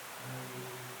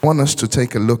I want us to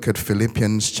take a look at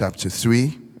Philippians chapter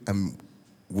 3, and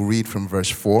we'll read from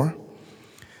verse 4.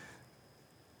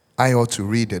 I ought to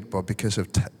read it, but because of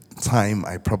time,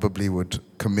 I probably would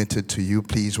commit it to you.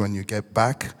 Please, when you get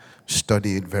back,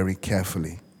 study it very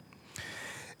carefully.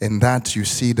 In that, you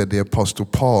see that the Apostle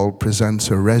Paul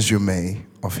presents a resume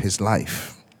of his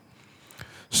life.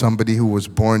 Somebody who was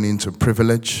born into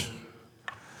privilege,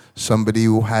 somebody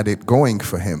who had it going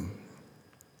for him.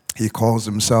 He calls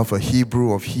himself a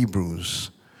Hebrew of Hebrews,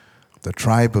 the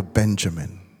tribe of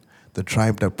Benjamin, the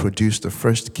tribe that produced the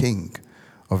first king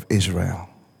of Israel.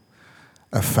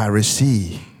 A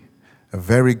Pharisee, a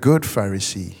very good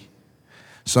Pharisee,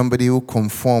 somebody who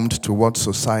conformed to what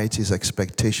society's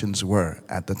expectations were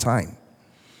at the time.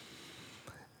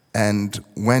 And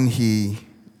when he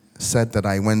said that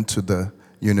I went to the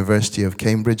University of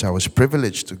Cambridge, I was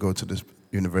privileged to go to the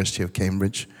University of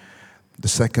Cambridge, the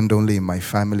second only in my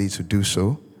family to do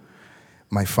so.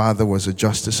 My father was a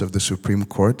justice of the Supreme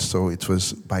Court, so it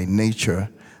was by nature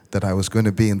that I was going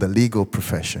to be in the legal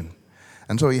profession.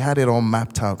 And so he had it all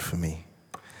mapped out for me.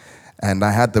 And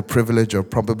I had the privilege of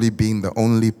probably being the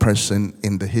only person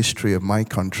in the history of my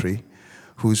country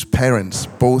whose parents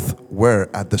both were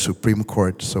at the Supreme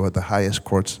Court, so at the highest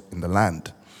courts in the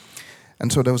land.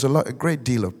 And so there was a great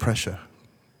deal of pressure.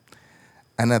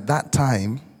 And at that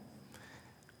time,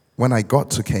 when I got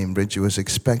to Cambridge, it was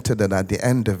expected that at the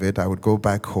end of it, I would go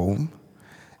back home.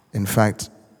 In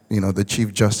fact, the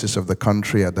Chief Justice of the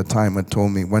country at the time had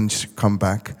told me, once you come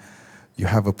back, you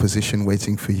have a position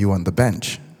waiting for you on the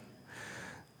bench.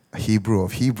 A Hebrew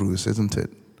of Hebrews, isn't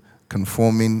it?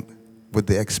 Conforming with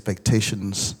the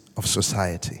expectations of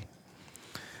society.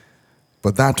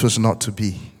 But that was not to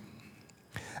be.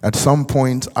 At some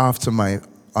point after my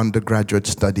undergraduate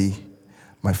study,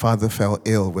 my father fell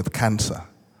ill with cancer.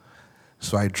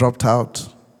 So I dropped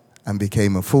out and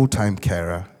became a full-time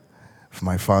carer for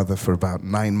my father for about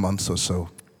 9 months or so.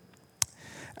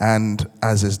 And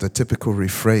as is the typical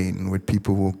refrain with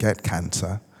people who get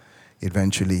cancer,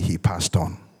 eventually he passed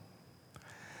on.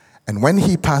 And when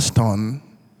he passed on,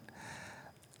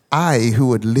 I,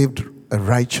 who had lived a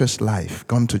righteous life,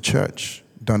 gone to church,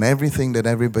 done everything that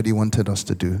everybody wanted us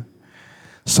to do,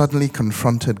 suddenly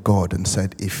confronted God and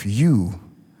said, if you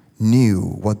knew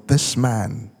what this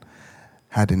man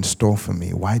had in store for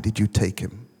me, why did you take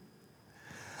him?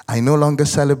 I no longer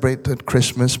celebrated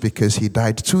Christmas because he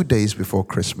died 2 days before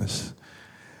Christmas.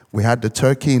 We had the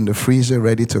turkey in the freezer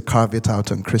ready to carve it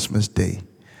out on Christmas Day.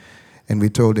 And we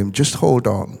told him, just hold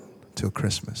on till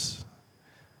Christmas.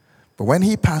 But when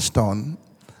he passed on,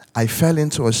 I fell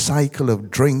into a cycle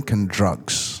of drink and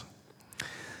drugs.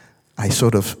 I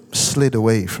sort of slid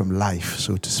away from life,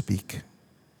 so to speak.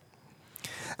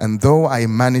 And though I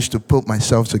managed to put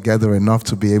myself together enough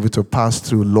to be able to pass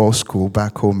through law school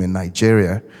back home in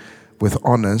Nigeria with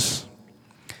honors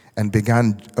and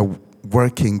began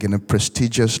working in a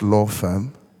prestigious law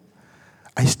firm,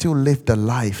 I still lived a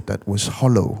life that was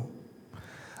hollow,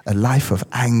 a life of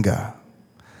anger,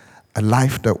 a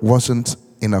life that wasn't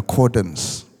in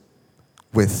accordance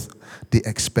with the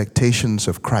expectations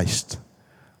of Christ,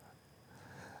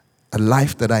 a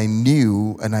life that I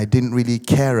knew and I didn't really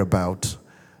care about,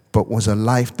 but was a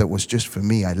life that was just for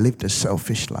me. I lived a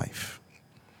selfish life.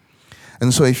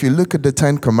 And so if you look at the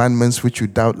 10 Commandments, which you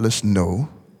doubtless know,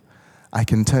 I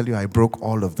can tell you I broke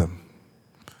all of them.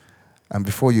 And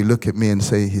before you look at me and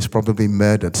say, he's probably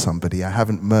murdered somebody, I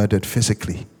haven't murdered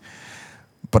physically.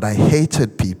 But I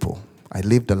hated people. I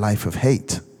lived a life of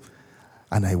hate.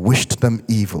 And I wished them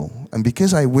evil. And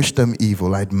because I wished them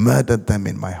evil, I'd murdered them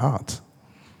in my heart.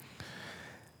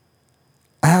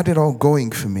 I had it all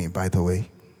going for me, by the way.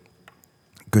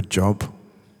 Good job.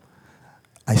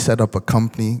 I set up a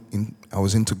company. I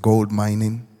was into gold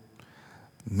mining,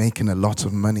 making a lot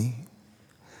of money.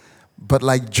 But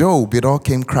like Job, it all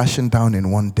came crashing down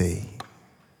in one day.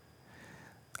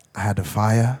 I had a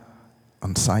fire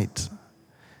on site,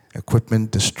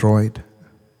 equipment destroyed.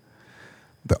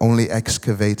 The only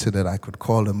excavator that I could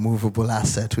call a movable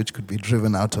asset, which could be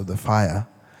driven out of the fire,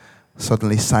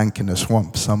 suddenly sank in a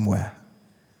swamp somewhere.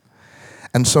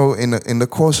 And so in the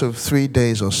course of 3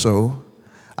 days or so,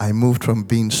 I moved from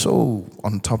being so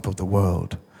on top of the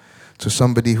world to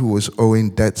somebody who was owing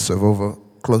debts of over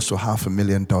close to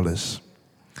 $500,000.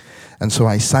 And so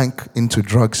I sank into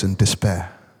drugs and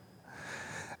despair.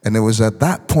 And it was at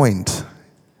that point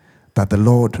that the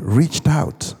Lord reached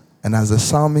out and, as the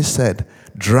psalmist said,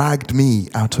 dragged me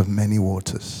out of many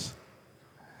waters.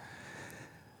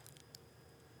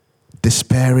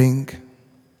 Despairing,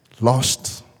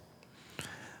 lost,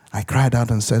 I cried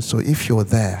out and said, so if you're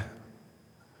there,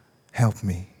 help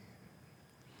me.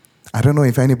 I don't know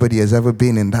if anybody has ever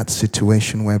been in that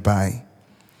situation whereby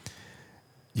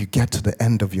you get to the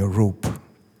end of your rope,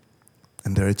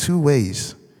 and there are two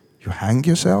ways. You hang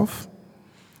yourself,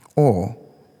 or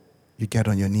you get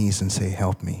on your knees and say,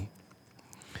 help me.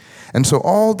 And so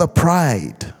all the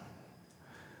pride,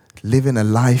 living a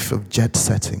life of jet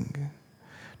setting,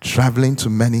 traveling to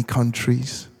many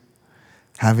countries,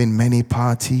 having many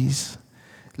parties,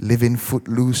 living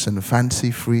footloose and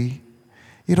fancy free,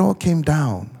 it all came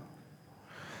down.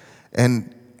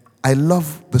 And I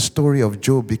love the story of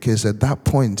Job, because at that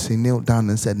point he knelt down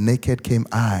and said, naked came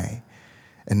I,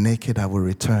 and naked I will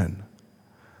return.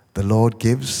 The Lord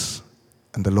gives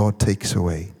and the Lord takes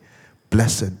away.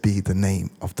 Blessed be the name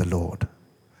of the Lord.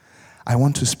 I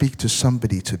want to speak to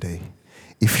somebody today.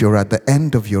 If you're at the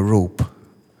end of your rope,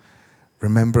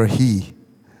 remember he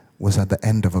was at the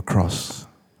end of a cross.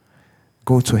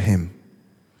 Go to him.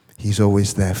 He's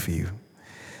always there for you.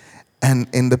 And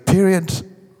in the period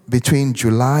between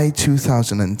July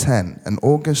 2010 and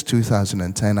August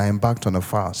 2010, I embarked on a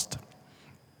fast.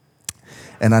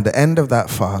 And at the end of that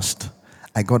fast,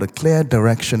 I got a clear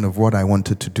direction of what I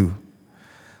wanted to do.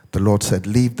 The Lord said,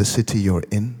 leave the city you're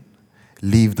in,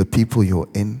 leave the people you're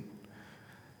in,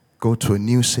 go to a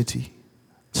new city,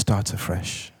 start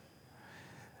afresh.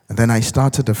 And then I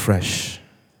started afresh.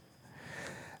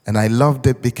 And I loved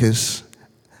it because,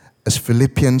 as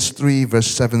Philippians 3 verse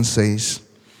 7 says,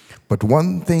 but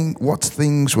what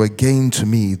things were gained to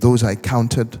me, those I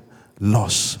counted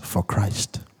loss for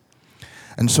Christ.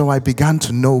 And so I began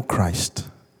to know Christ.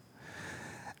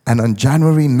 And on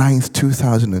January 9th,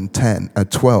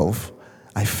 2012,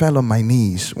 I fell on my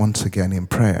knees once again in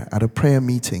prayer at a prayer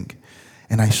meeting,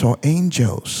 and I saw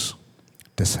angels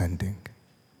descending.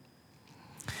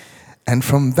 And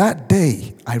from that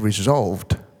day, I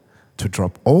resolved to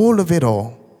drop all of it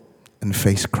all and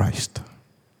face Christ.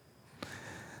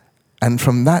 And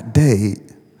from that day,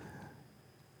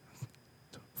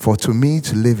 for to me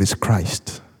to live is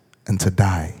Christ, and to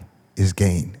die is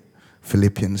gain.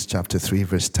 Philippians chapter 3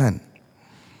 verse 10.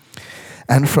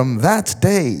 And from that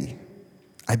day,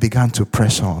 I began to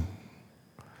press on.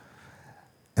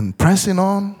 And pressing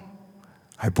on,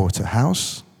 I bought a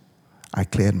house. I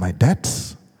cleared my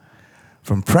debts.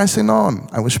 From pressing on,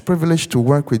 I was privileged to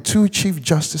work with 2 Chief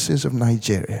Justices of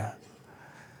Nigeria.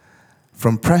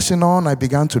 From pressing on, I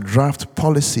began to draft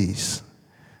policies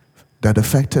that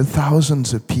affected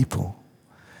thousands of people.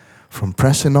 From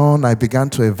pressing on, I began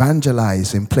to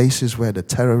evangelize in places where the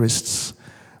terrorists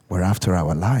were after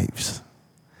our lives.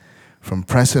 From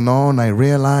pressing on, I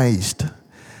realized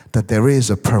that there is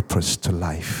a purpose to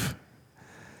life.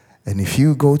 And if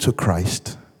you go to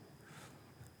Christ,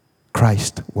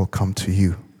 Christ will come to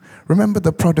you. Remember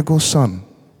the prodigal son.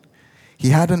 He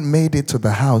hadn't made it to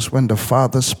the house when the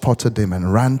father spotted him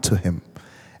and ran to him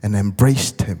and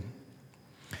embraced him.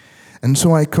 And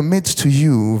so I commit to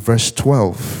you verse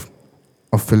 12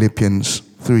 of Philippians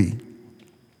 3.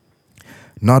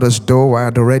 Not as though I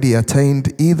had already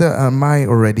attained, either am I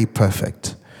already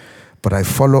perfect, but I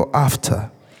follow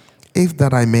after, if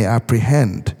that I may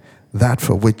apprehend that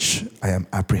for which I am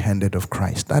apprehended of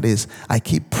Christ. That is, I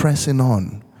keep pressing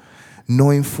on,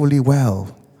 knowing fully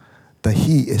well that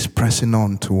he is pressing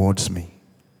on towards me.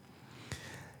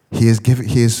 He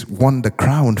has won the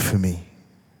crown for me.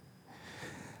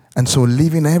 And so,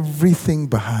 leaving everything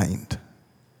behind,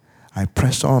 I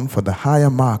press on for the higher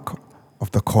mark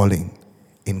of the calling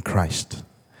in Christ.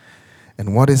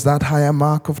 And what is that higher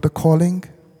mark of the calling?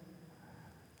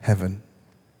 Heaven.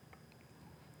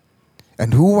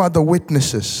 And who are the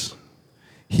witnesses?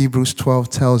 Hebrews 12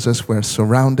 tells us we're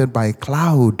surrounded by a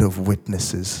cloud of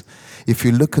witnesses. If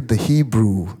you look at the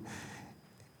Hebrew,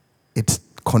 it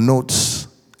connotes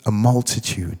a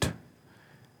multitude,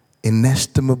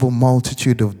 inestimable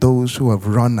multitude of those who have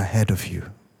run ahead of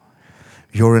you.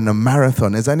 You're in a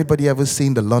marathon. Has anybody ever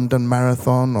seen the London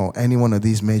Marathon or any one of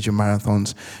these major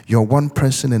marathons? You're one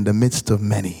person in the midst of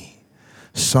many.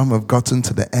 Some have gotten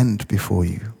to the end before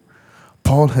you.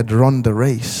 Paul had run the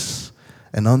race,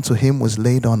 and unto him was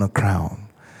laid on a crown.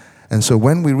 And so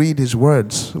when we read his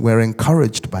words, we're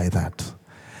encouraged by that.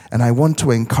 And I want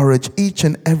to encourage each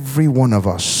and every one of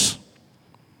us.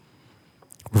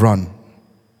 Run.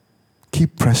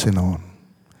 Keep pressing on.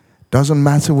 Doesn't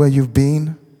matter where you've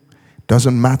been.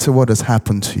 Doesn't matter what has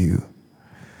happened to you.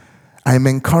 I'm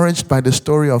encouraged by the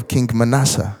story of King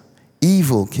Manasseh,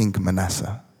 evil King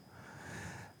Manasseh.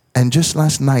 And just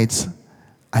last night,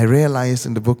 I realized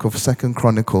in the book of 2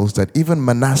 Chronicles that even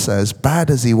Manasseh, as bad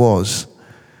as he was,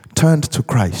 turned to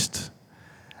Christ,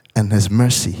 and his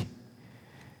mercy,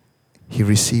 he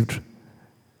received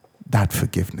that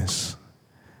forgiveness.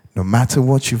 No matter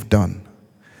what you've done,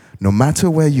 No matter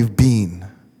where you've been,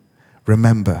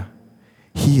 remember,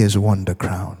 He has won the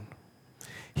crown.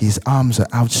 His arms are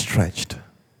outstretched.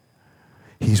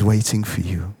 He's waiting for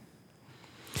you.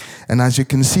 And as you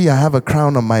can see, I have a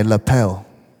crown on my lapel.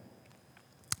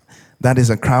 That is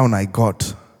a crown I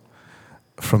got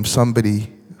from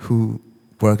somebody who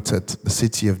worked at the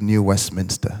City of New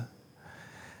Westminster.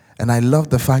 And I love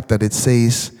the fact that it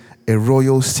says, a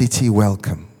royal city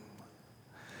welcome.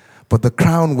 But the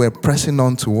crown we're pressing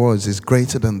on towards is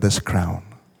greater than this crown.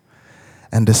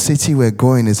 And the city we're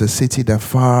going is a city that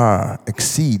far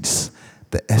exceeds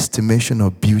the estimation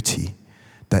of beauty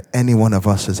that any one of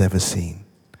us has ever seen.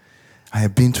 I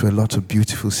have been to a lot of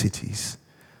beautiful cities.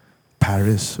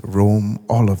 Paris, Rome,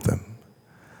 all of them.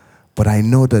 But I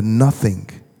know that nothing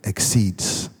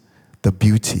exceeds the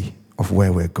beauty of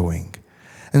where we're going.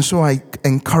 And so I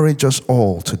encourage us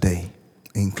all today,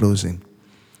 in closing,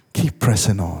 keep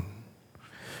pressing on.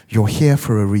 You're here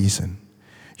for a reason.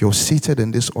 You're seated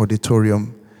in this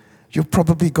auditorium. You've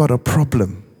probably got a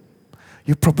problem.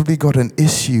 You've probably got an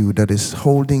issue that is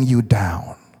holding you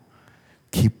down.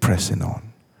 Keep pressing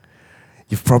on.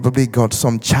 You've probably got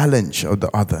some challenge or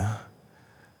the other.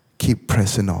 Keep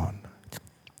pressing on.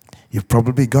 You've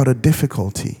probably got a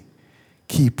difficulty.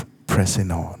 Keep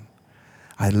pressing on.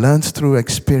 I learned through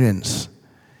experience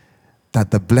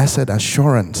that the blessed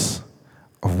assurance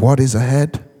of what is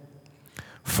ahead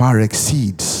far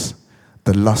exceeds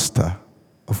the luster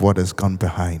of what has gone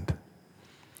behind.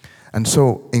 And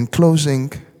so, in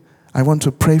closing, I want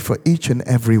to pray for each and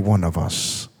every one of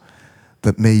us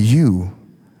that may you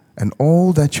and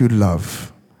all that you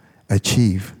love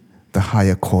achieve the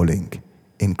higher calling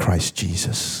in Christ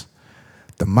Jesus.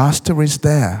 The Master is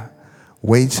there,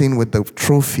 waiting with the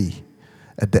trophy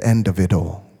at the end of it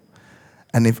all.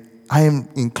 And if I am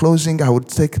in closing, I would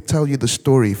tell you the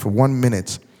story for 1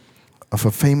 minute of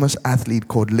a famous athlete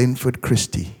called Linford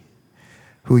Christie,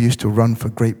 who used to run for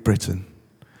Great Britain.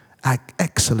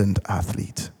 Excellent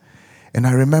athlete. And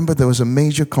I remember there was a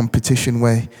major competition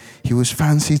where he was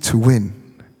fancied to win.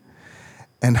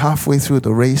 And halfway through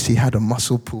the race, he had a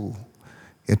muscle pull.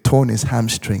 He had torn his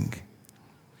hamstring.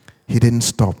 He didn't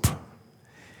stop.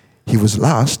 He was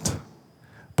last,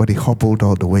 but he hobbled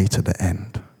all the way to the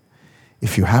end.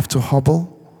 If you have to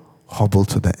hobble, hobble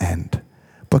to the end.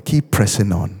 But keep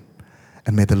pressing on.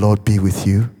 And may the Lord be with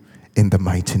you in the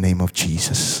mighty name of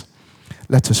Jesus.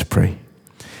 Let us pray.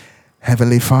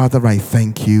 Heavenly Father, I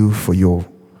thank you for your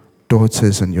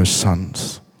daughters and your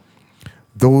sons,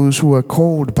 those who are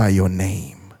called by your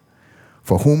name,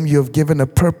 for whom you have given a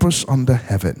purpose under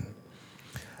heaven,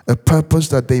 a purpose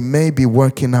that they may be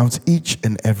working out each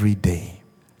and every day.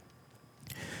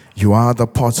 You are the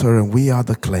potter and we are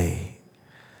the clay.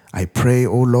 I pray,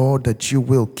 O Lord, that you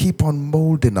will keep on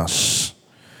molding us,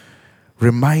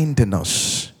 reminding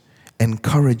us,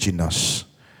 encouraging us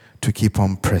to keep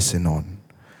on pressing on.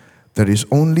 There is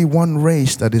only one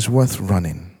race that is worth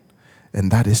running, and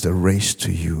that is the race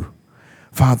to you.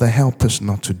 Father, help us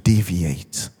not to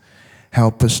deviate.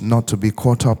 Help us not to be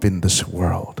caught up in this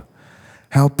world.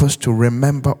 Help us to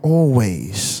remember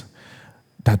always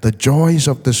that the joys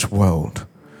of this world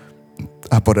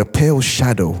are but a pale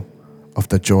shadow of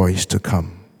the joys to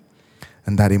come,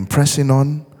 and that in pressing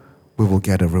on, we will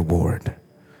get a reward.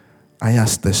 I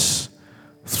ask this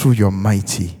through your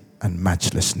mighty and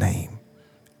matchless name.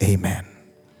 Amen.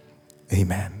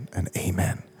 Amen and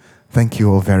amen. Thank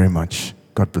you all very much.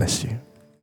 God bless you.